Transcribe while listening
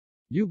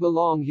You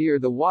belong here.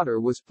 The water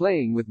was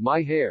playing with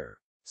my hair.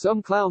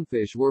 Some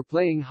clownfish were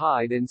playing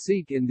hide and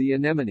seek in the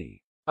anemone.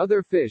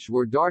 Other fish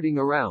were darting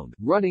around,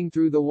 running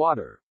through the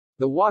water.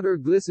 The water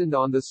glistened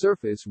on the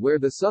surface where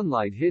the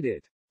sunlight hit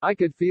it. I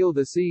could feel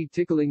the sea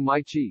tickling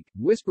my cheek,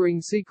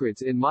 whispering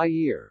secrets in my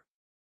ear.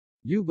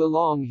 You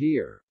belong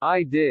here.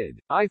 I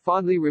did. I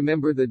fondly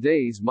remember the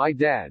days my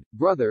dad,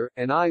 brother,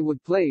 and I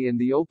would play in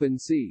the open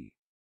sea.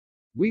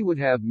 We would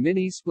have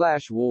mini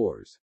splash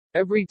wars.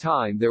 Every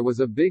time there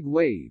was a big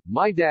wave,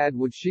 my dad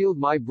would shield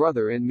my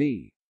brother and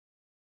me,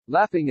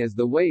 laughing as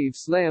the wave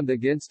slammed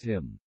against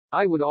him.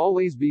 I would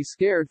always be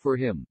scared for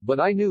him, but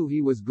I knew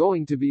he was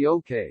going to be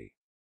okay.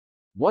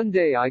 One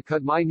day I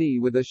cut my knee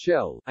with a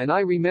shell, and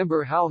I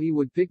remember how he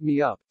would pick me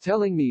up,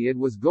 telling me it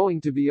was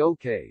going to be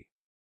okay.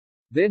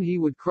 Then he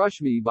would crush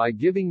me by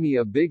giving me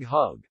a big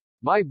hug.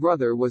 My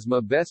brother was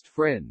my best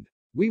friend.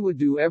 We would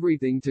do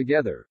everything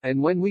together,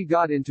 and when we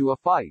got into a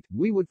fight,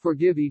 we would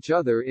forgive each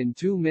other in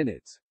 2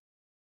 minutes.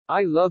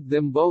 I loved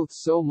them both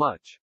so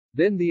much.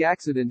 Then the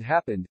accident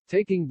happened,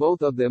 taking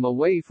both of them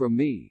away from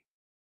me.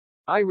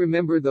 I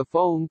remember the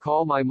phone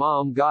call my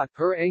mom got,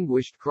 her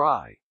anguished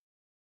cry.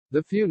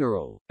 The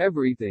funeral,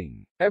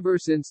 everything. Ever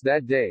since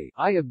that day,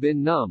 I have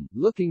been numb,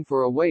 looking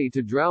for a way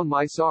to drown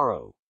my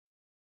sorrow.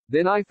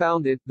 Then I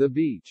found it, the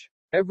beach.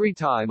 Every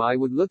time I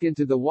would look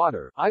into the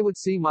water, I would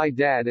see my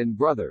dad and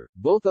brother,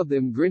 both of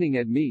them grinning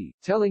at me,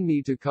 telling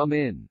me to come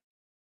in.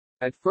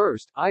 At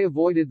first, I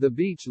avoided the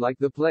beach like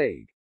the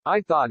plague.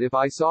 I thought if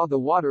I saw the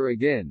water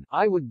again,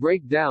 I would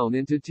break down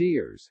into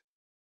tears.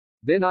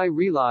 Then I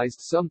realized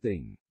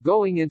something.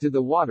 Going into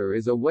the water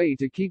is a way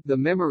to keep the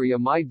memory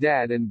of my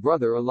dad and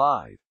brother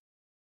alive.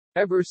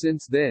 Ever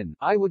since then,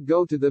 I would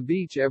go to the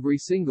beach every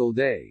single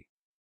day.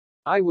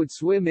 I would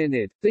swim in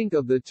it, think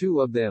of the two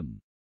of them.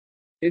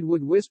 It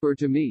would whisper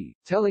to me,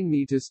 telling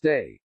me to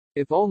stay.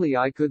 If only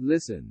I could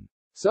listen.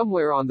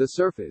 Somewhere on the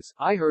surface,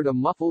 I heard a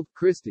muffled,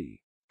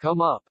 "Christy,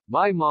 come up."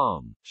 My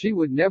mom. She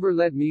would never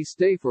let me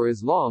stay for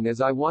as long as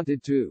I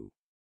wanted to.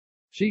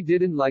 She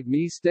didn't like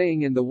me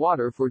staying in the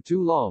water for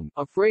too long,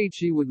 afraid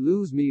she would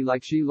lose me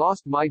like she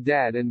lost my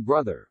dad and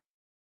brother.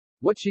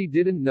 What she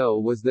didn't know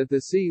was that the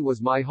sea was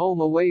my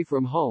home away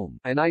from home,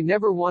 and I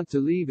never want to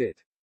leave it.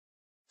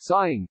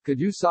 Sighing, could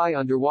you sigh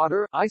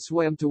underwater? I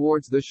swam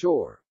towards the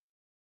shore.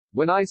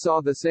 When I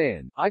saw the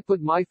sand, I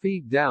put my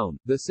feet down,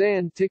 the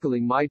sand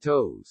tickling my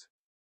toes.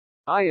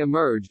 I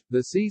emerged,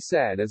 the sea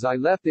sad as I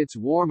left its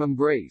warm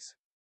embrace.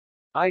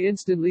 I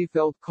instantly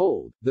felt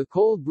cold, the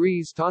cold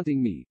breeze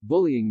taunting me,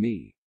 bullying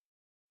me.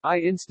 I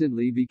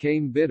instantly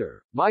became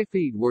bitter. My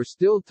feet were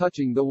still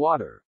touching the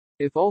water.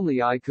 If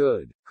only I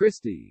could.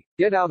 Christy,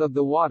 get out of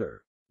the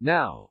water.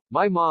 Now.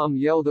 My mom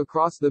yelled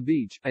across the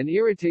beach, an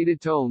irritated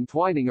tone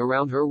twining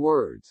around her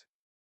words.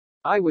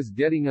 I was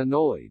getting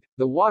annoyed.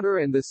 The water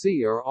and the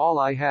sea are all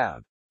I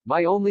have.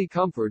 My only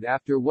comfort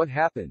after what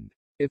happened.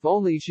 If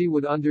only she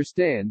would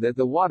understand that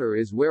the water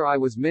is where I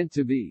was meant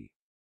to be.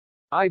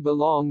 I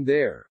belong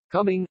there.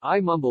 Coming,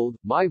 I mumbled,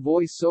 my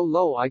voice so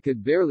low I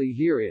could barely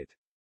hear it.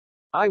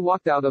 I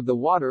walked out of the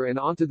water and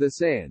onto the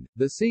sand,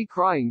 the sea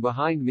crying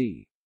behind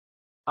me.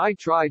 I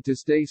tried to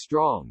stay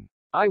strong.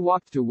 I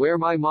walked to where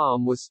my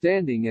mom was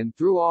standing and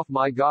threw off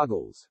my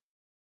goggles.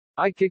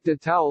 I kicked a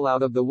towel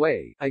out of the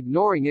way,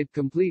 ignoring it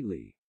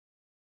completely.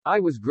 I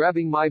was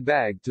grabbing my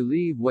bag to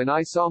leave when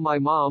I saw my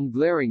mom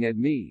glaring at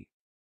me.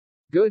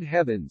 Good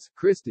heavens,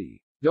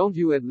 Christy, don't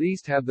you at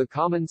least have the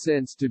common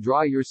sense to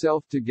dry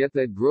yourself to get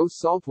that gross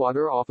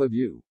saltwater off of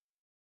you?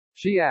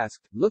 She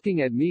asked,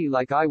 looking at me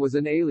like I was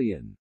an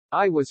alien.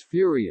 I was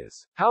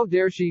furious. How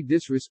dare she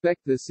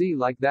disrespect the sea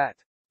like that?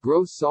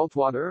 Gross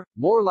saltwater?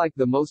 More like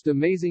the most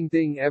amazing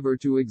thing ever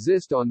to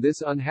exist on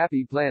this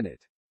unhappy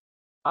planet.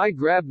 I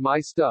grabbed my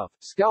stuff,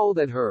 scowled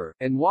at her,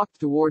 and walked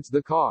towards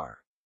the car.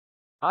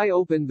 I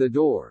opened the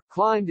door,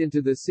 climbed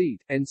into the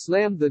seat, and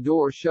slammed the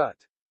door shut.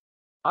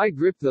 I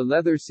gripped the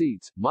leather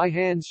seats, my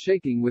hands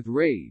shaking with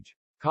rage.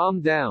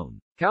 Calm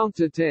down. Count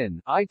to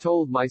 10, I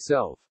told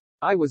myself.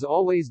 I was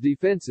always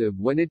defensive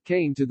when it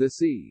came to the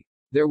sea.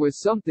 There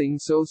was something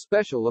so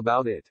special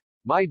about it.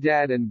 My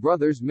dad and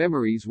brother's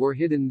memories were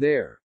hidden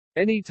there.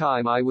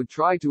 Anytime I would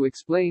try to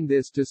explain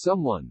this to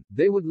someone,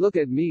 they would look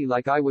at me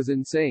like I was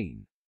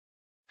insane.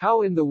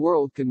 How in the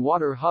world can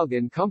water hug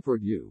and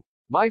comfort you?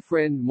 My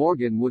friend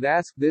Morgan would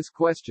ask this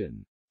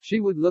question. She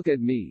would look at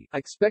me,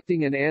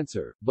 expecting an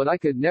answer, but I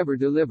could never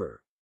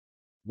deliver.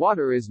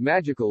 Water is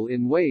magical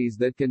in ways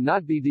that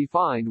cannot be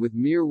defined with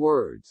mere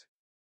words.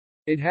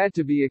 It had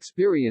to be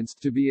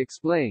experienced to be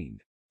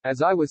explained.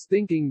 As I was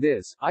thinking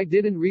this, I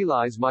didn't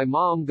realize my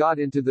mom got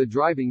into the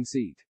driving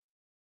seat.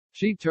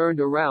 She turned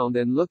around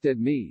and looked at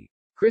me.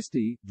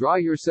 Christy, dry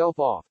yourself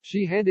off.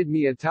 She handed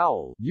me a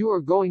towel. You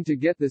are going to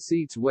get the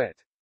seats wet.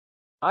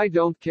 I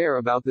don't care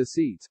about the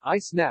seats, I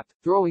snapped,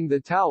 throwing the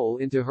towel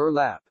into her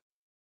lap.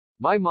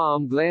 My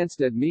mom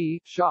glanced at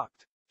me,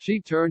 shocked. She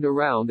turned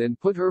around and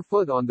put her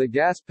foot on the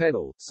gas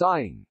pedal,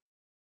 sighing.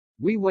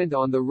 We went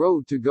on the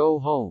road to go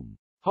home.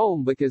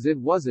 Home because it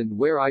wasn't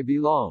where I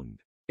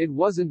belonged. It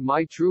wasn't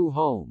my true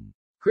home.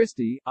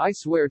 Christy, I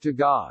swear to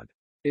God.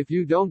 If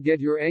you don't get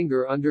your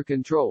anger under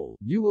control,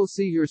 you will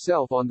see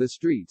yourself on the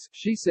streets,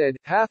 she said,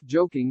 half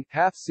joking,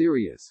 half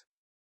serious.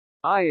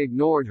 I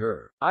ignored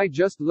her. I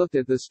just looked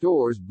at the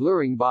stores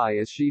blurring by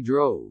as she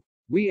drove.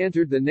 We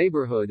entered the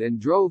neighborhood and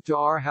drove to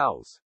our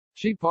house.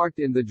 She parked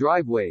in the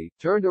driveway,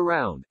 turned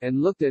around,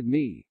 and looked at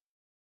me.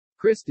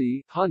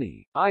 Christy,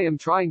 honey, I am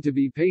trying to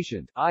be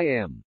patient, I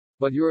am.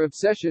 But your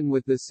obsession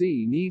with the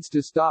sea needs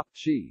to stop,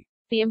 she.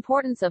 The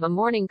importance of a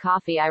morning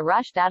coffee. I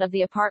rushed out of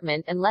the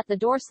apartment and let the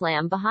door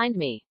slam behind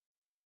me.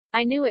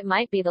 I knew it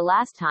might be the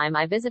last time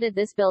I visited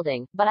this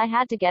building, but I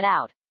had to get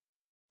out.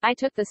 I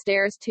took the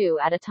stairs 2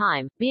 at a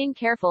time, being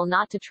careful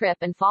not to trip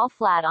and fall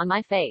flat on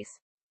my face.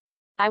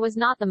 I was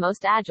not the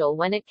most agile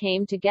when it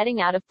came to getting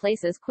out of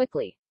places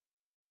quickly.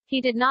 He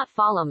did not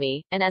follow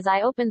me, and as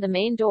I opened the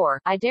main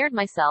door, I dared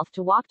myself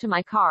to walk to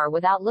my car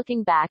without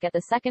looking back at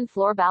the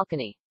second-floor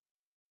balcony.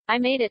 I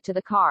made it to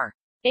the car,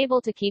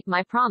 able to keep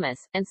my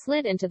promise, and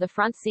slid into the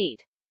front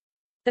seat.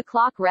 The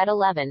clock read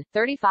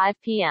 11:35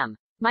 p.m.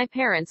 My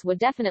parents would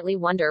definitely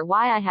wonder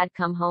why I had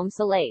come home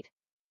so late.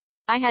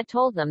 I had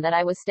told them that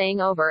I was staying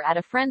over at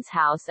a friend's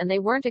house and they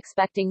weren't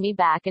expecting me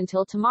back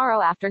until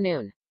tomorrow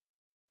afternoon.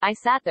 I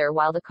sat there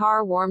while the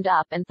car warmed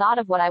up and thought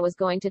of what I was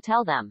going to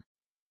tell them.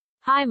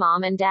 Hi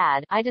Mom and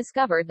Dad, I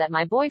discovered that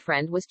my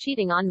boyfriend was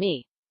cheating on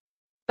me.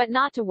 But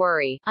not to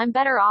worry, I'm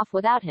better off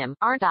without him,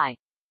 aren't I?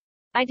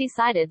 I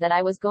decided that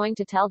I was going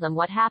to tell them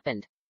what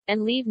happened.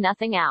 And leave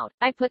nothing out.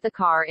 I put the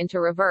car into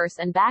reverse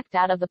and backed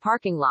out of the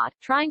parking lot,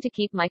 trying to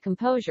keep my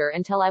composure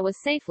until I was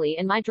safely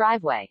in my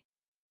driveway.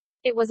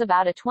 It was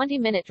about a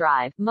 20-minute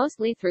drive,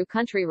 mostly through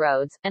country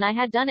roads, and I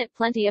had done it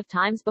plenty of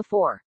times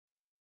before.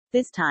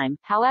 This time,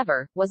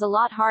 however, was a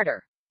lot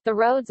harder. The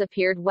roads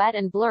appeared wet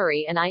and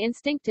blurry and I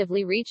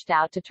instinctively reached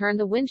out to turn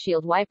the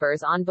windshield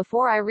wipers on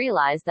before I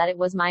realized that it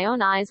was my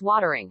own eyes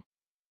watering.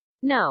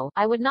 No,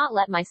 I would not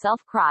let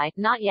myself cry,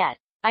 not yet.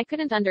 I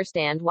couldn't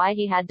understand why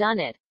he had done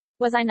it.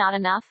 Was I not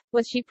enough?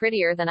 Was she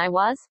prettier than I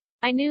was?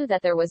 I knew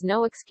that there was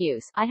no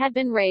excuse. I had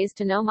been raised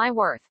to know my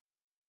worth.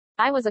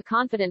 I was a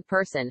confident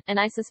person, and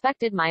I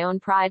suspected my own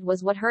pride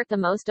was what hurt the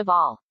most of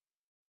all.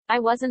 I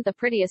wasn't the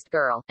prettiest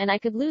girl, and I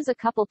could lose a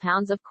couple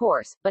pounds of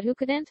course, but who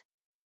couldn't?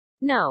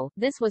 No,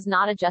 this was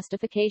not a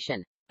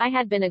justification. I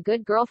had been a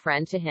good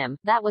girlfriend to him,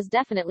 that was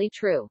definitely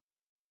true.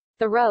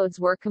 The roads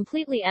were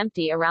completely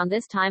empty around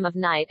this time of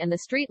night and the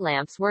street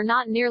lamps were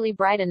not nearly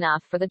bright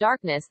enough for the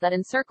darkness that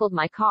encircled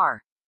my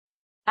car.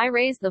 I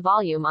raised the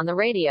volume on the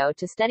radio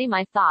to steady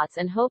my thoughts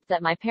and hoped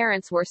that my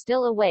parents were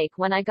still awake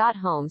when I got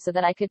home so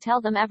that I could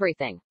tell them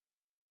everything.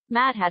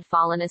 Matt had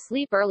fallen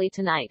asleep early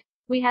tonight.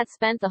 We had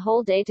spent the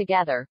whole day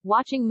together,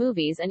 watching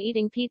movies and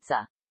eating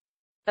pizza.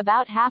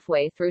 About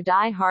halfway through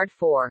Die Hard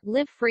 4,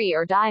 Live Free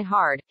or Die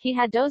Hard, he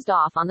had dozed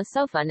off on the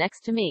sofa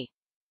next to me.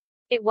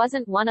 It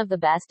wasn't one of the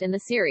best in the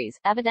series,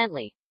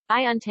 evidently.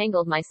 I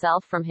untangled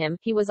myself from him,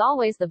 he was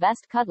always the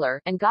best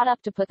cuddler, and got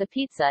up to put the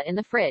pizza in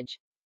the fridge.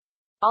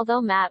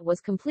 Although Matt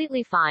was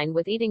completely fine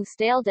with eating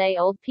stale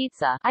day-old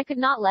pizza, I could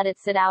not let it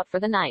sit out for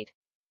the night.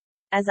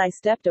 As I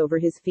stepped over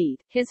his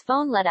feet, his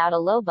phone let out a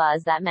low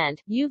buzz that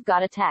meant, "You've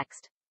got a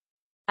text."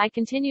 I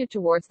continued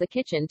towards the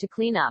kitchen to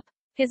clean up.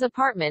 His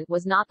apartment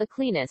was not the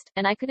cleanest,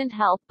 and I couldn't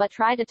help but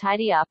try to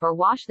tidy up or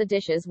wash the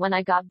dishes when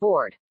I got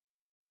bored.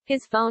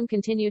 His phone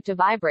continued to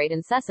vibrate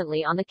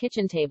incessantly on the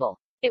kitchen table.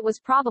 It was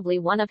probably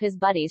one of his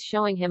buddies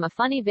showing him a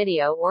funny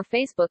video or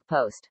Facebook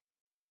post.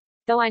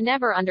 Though I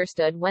never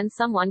understood when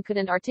someone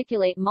couldn't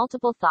articulate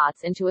multiple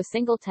thoughts into a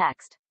single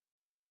text.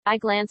 I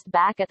glanced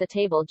back at the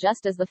table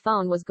just as the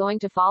phone was going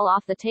to fall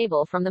off the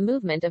table from the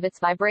movement of its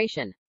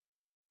vibration.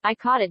 I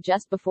caught it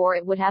just before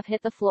it would have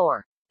hit the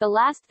floor. The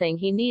last thing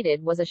he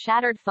needed was a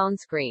shattered phone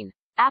screen.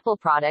 Apple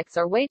products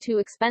are way too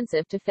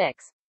expensive to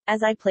fix.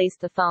 As I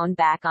placed the phone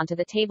back onto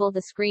the table,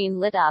 the screen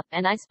lit up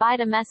and I spied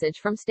a message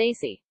from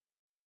Stacy.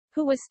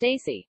 Who was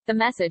Stacy? The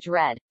message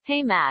read,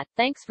 "Hey Matt,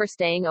 thanks for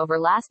staying over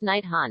last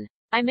night, hun.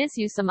 I miss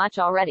you so much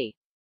already."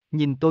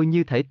 Nhìn tôi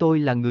như thể tôi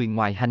là người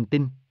ngoài hành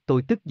tinh,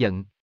 tôi tức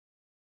giận.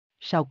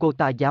 Sao cô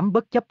ta dám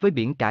bất chấp với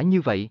biển cả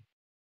như vậy?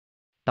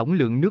 Tổng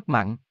lượng nước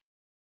mặn.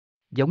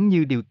 Giống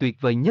như điều tuyệt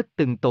vời nhất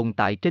từng tồn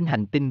tại trên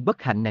hành tinh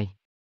bất hạnh này.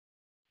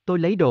 Tôi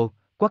lấy đồ,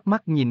 quắt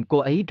mắt nhìn cô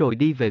ấy rồi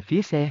đi về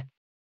phía xe.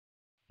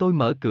 Tôi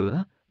mở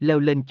cửa, leo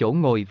lên chỗ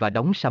ngồi và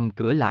đóng sầm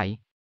cửa lại.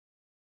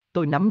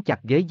 Tôi nắm chặt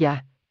ghế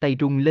da, tay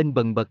run lên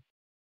bần bật.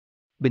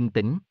 Bình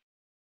tĩnh.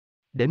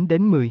 Đếm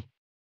đến 10.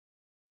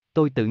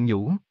 Tôi tự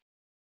nhủ.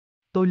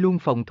 Tôi luôn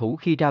phòng thủ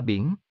khi ra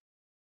biển.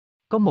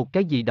 Có một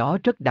cái gì đó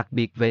rất đặc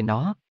biệt về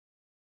nó.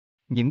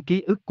 Những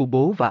ký ức của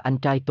bố và anh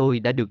trai tôi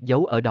đã được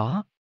giấu ở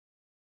đó.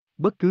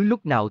 Bất cứ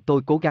lúc nào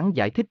tôi cố gắng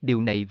giải thích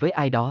điều này với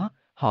ai đó,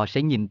 họ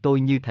sẽ nhìn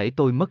tôi như thể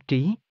tôi mất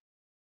trí.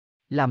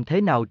 Làm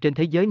thế nào trên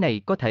thế giới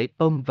này có thể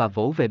ôm và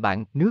vỗ về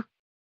bạn, nước?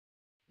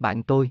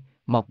 Bạn tôi,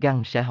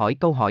 Morgan sẽ hỏi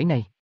câu hỏi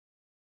này.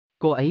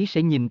 Cô ấy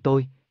sẽ nhìn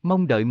tôi,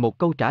 mong đợi một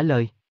câu trả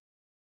lời.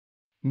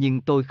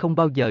 Nhưng tôi không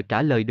bao giờ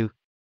trả lời được.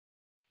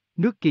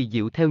 Nước kỳ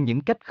diệu theo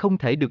những cách không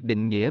thể được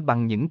định nghĩa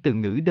bằng những từ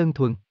ngữ đơn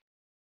thuần.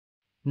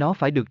 Nó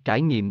phải được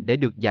trải nghiệm để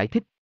được giải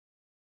thích.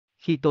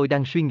 Khi tôi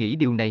đang suy nghĩ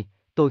điều này,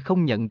 tôi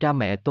không nhận ra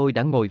mẹ tôi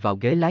đã ngồi vào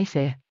ghế lái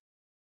xe.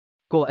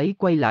 Cô ấy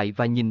quay lại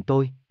và nhìn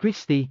tôi,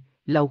 Christy,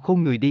 lau khô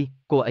người đi,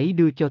 cô ấy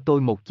đưa cho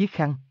tôi một chiếc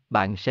khăn,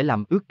 bạn sẽ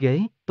làm ướt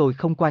ghế, tôi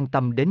không quan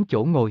tâm đến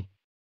chỗ ngồi.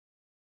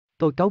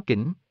 Tôi cáu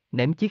kỉnh,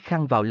 ném chiếc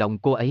khăn vào lòng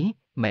cô ấy,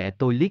 mẹ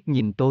tôi liếc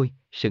nhìn tôi,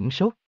 sửng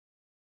sốt.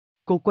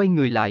 Cô quay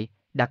người lại,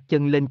 đặt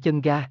chân lên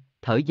chân ga,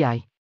 thở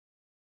dài.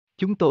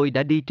 Chúng tôi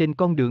đã đi trên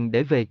con đường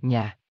để về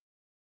nhà.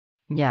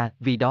 Nhà,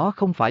 vì đó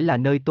không phải là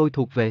nơi tôi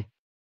thuộc về.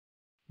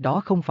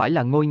 Đó không phải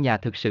là ngôi nhà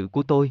thực sự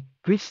của tôi,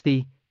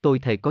 Christy, tôi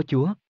thề có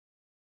Chúa.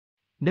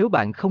 Nếu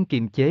bạn không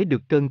kiềm chế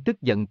được cơn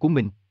tức giận của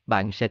mình,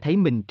 bạn sẽ thấy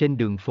mình trên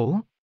đường phố.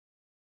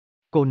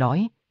 Cô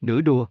nói,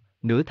 nửa đùa,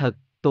 nửa thật,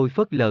 tôi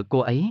phớt lờ cô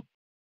ấy.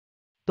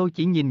 Tôi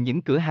chỉ nhìn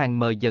những cửa hàng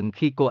mờ dần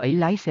khi cô ấy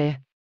lái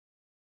xe.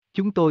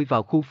 Chúng tôi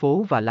vào khu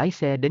phố và lái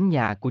xe đến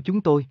nhà của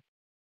chúng tôi.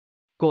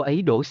 Cô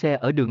ấy đổ xe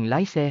ở đường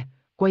lái xe,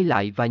 quay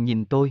lại và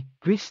nhìn tôi,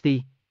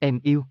 Christy, em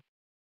yêu.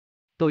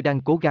 Tôi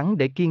đang cố gắng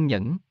để kiên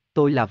nhẫn,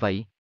 tôi là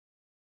vậy.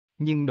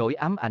 Nhưng nỗi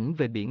ám ảnh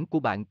về biển của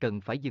bạn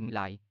cần phải dừng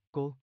lại,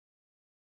 cô.